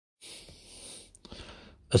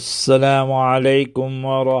Assalamu alaikum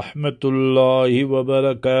wa rahmatullahi wa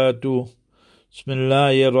barakatuh.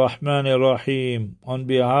 Bismillahir Rahmanir Rahim. On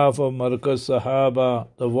behalf of Markaz Sahaba,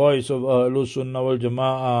 the voice of Ahlus Sunnah wal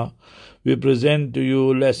Jama'ah, we present to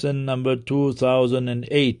you lesson number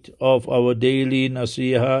 2008 of our daily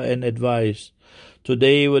Naseehah and advice.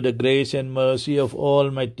 Today, with the grace and mercy of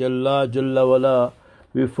Almighty Allah Jalla wala,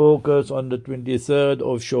 we focus on the 23rd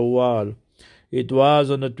of SHAWWAL. It was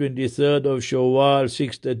on the 23rd of SHAWWAL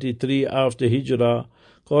 633 after Hijrah,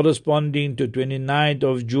 corresponding to 29th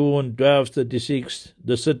of June 1236,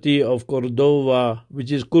 the city of Cordova, which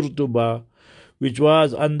is Qurtuba, which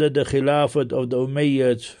was under the Khilafat of the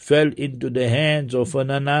Umayyads, fell into the hands of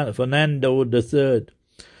Fernando III.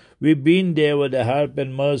 We've been there with the help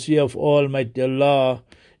and mercy of Almighty Allah.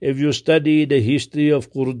 If you study the history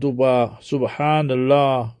of Qurtuba,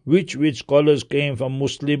 subhanallah, which scholars came from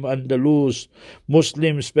Muslim Andalus,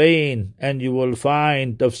 Muslim Spain, and you will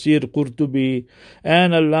find Tafsir Qurtubi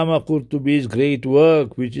and Allama Qurtubi's great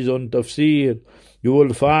work, which is on Tafsir. You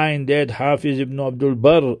will find that Hafiz ibn Abdul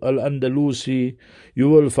Barr al-Andalusi. You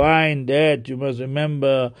will find that, you must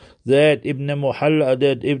remember, that Ibn Muhalla,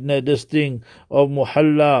 that Ibn this thing of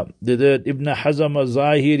Muhalla, that Ibn Hazm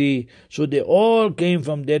al-Zahiri. So they all came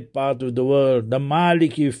from that part of the world. The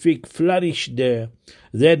Maliki fiqh flourished there.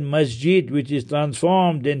 That masjid which is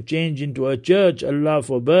transformed and changed into a church, Allah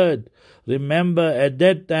forbid. Remember, at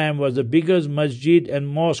that time was the biggest masjid and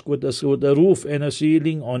mosque with a roof and a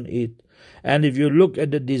ceiling on it. And if you look at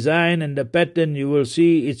the design and the pattern, you will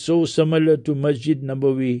see it's so similar to Masjid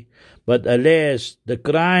Nabawi. But alas, the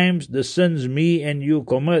crimes, the sins me and you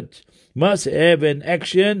commit must have an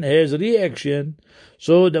action, has reaction.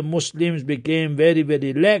 So the Muslims became very,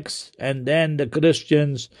 very lax, and then the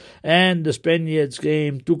Christians and the Spaniards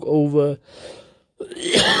came, took over.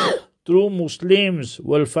 True Muslims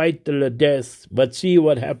will fight till the death. But see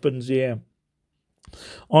what happens here.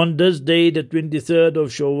 On this day, the 23rd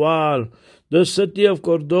of SHAWWAL, the city of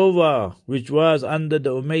Cordova, which was under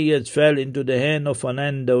the Umayyads, fell into the hand of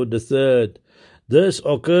Fernando III. This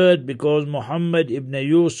occurred because Muhammad ibn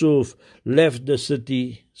Yusuf left the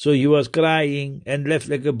city. So he was crying and left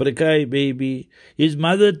like a brikai baby. His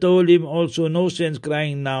mother told him also, no sense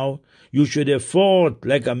crying now. You should have fought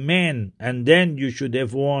like a man, and then you should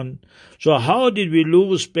have won. So how did we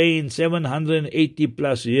lose Spain 780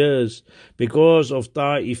 plus years? Because of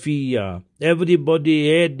Ta'ifiyya.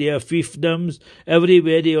 Everybody had their fiefdoms,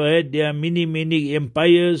 everybody had their mini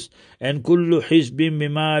empires, and kullu hizbin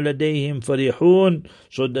bima ladayhim farihun.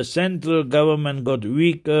 So the central government got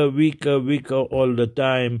weaker all the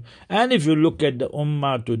time. And if you look at the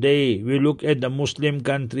Ummah today, we look at the Muslim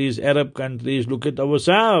countries, Arab countries, look at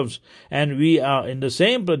ourselves, and we are in the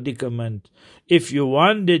same predicament. If you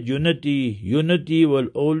wanted unity, unity will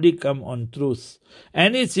only come on truth.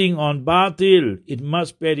 Anything on batil, it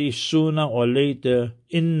must perish sooner or later.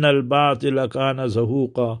 Innal batila kana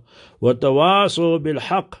zahuqa. Watawasaw bil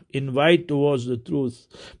haqq. Invite towards the truth.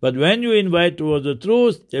 But when you invite towards the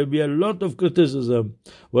truth, there will be a lot of criticism.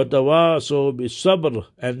 Watawasaw bis sabr.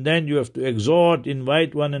 And then you have to exhort,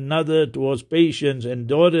 invite one another towards patience,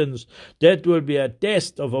 endurance. That will be a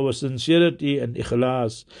test of our sincerity and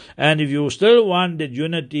ikhlas. And if you still want that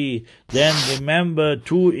unity, then remember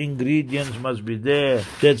two ingredients must be there.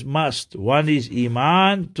 That's must. One is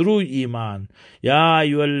Iman, true Iman. Ya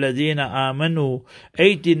ayyuhalladhina amanu.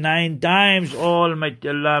 89 times Almighty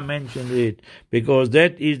Allah mentioned it, because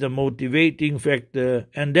that is the motivating factor,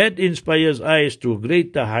 and that inspires us to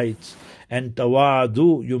greater heights. And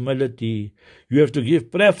tawadu, humility. You have to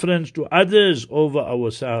give preference to others over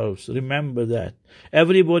ourselves. Remember that.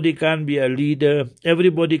 Everybody can't be a leader.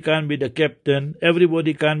 Everybody can't be the captain.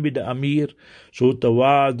 Everybody can't be the Amir. So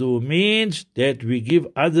tawadu means that we give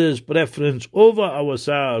others preference over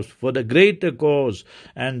ourselves for the greater cause.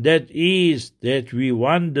 And that is that we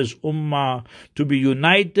want this ummah to be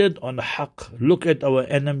united on haqq. Look at our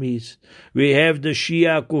enemies. We have the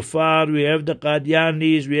Shia Kuffar, we have the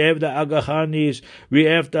Qadianis, we have the Aga Khanis, we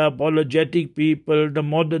have the apologetic people, the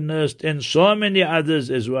modernists, and so many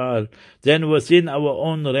others as well. Then within our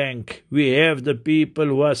own rank, we have the people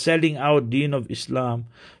who are selling out Deen of Islam.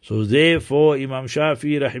 So therefore, Imam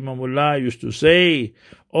Shafi'i rahimahullah used to say,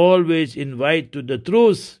 always invite to the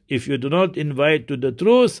truth. If you do not invite to the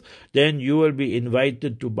truth, then you will be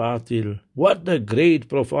invited to batil. What a great,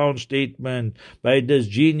 profound statement by this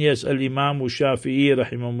genius Al-Imam Shafi'i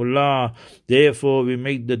rahimahullah. Therefore, we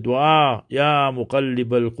make the dua, Ya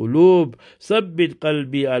Muqallib al-Qulub, Thabbit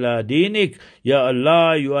qalbi ala dinik. Ya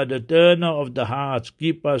Allah, you are the turner of the hearts.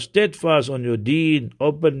 Keep us steadfast on your deen.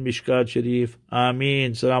 Open Mishkat Sharif.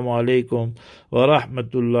 Ameen. Assalamu alaikum wa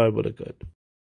rahmatullahi wa barakatuh.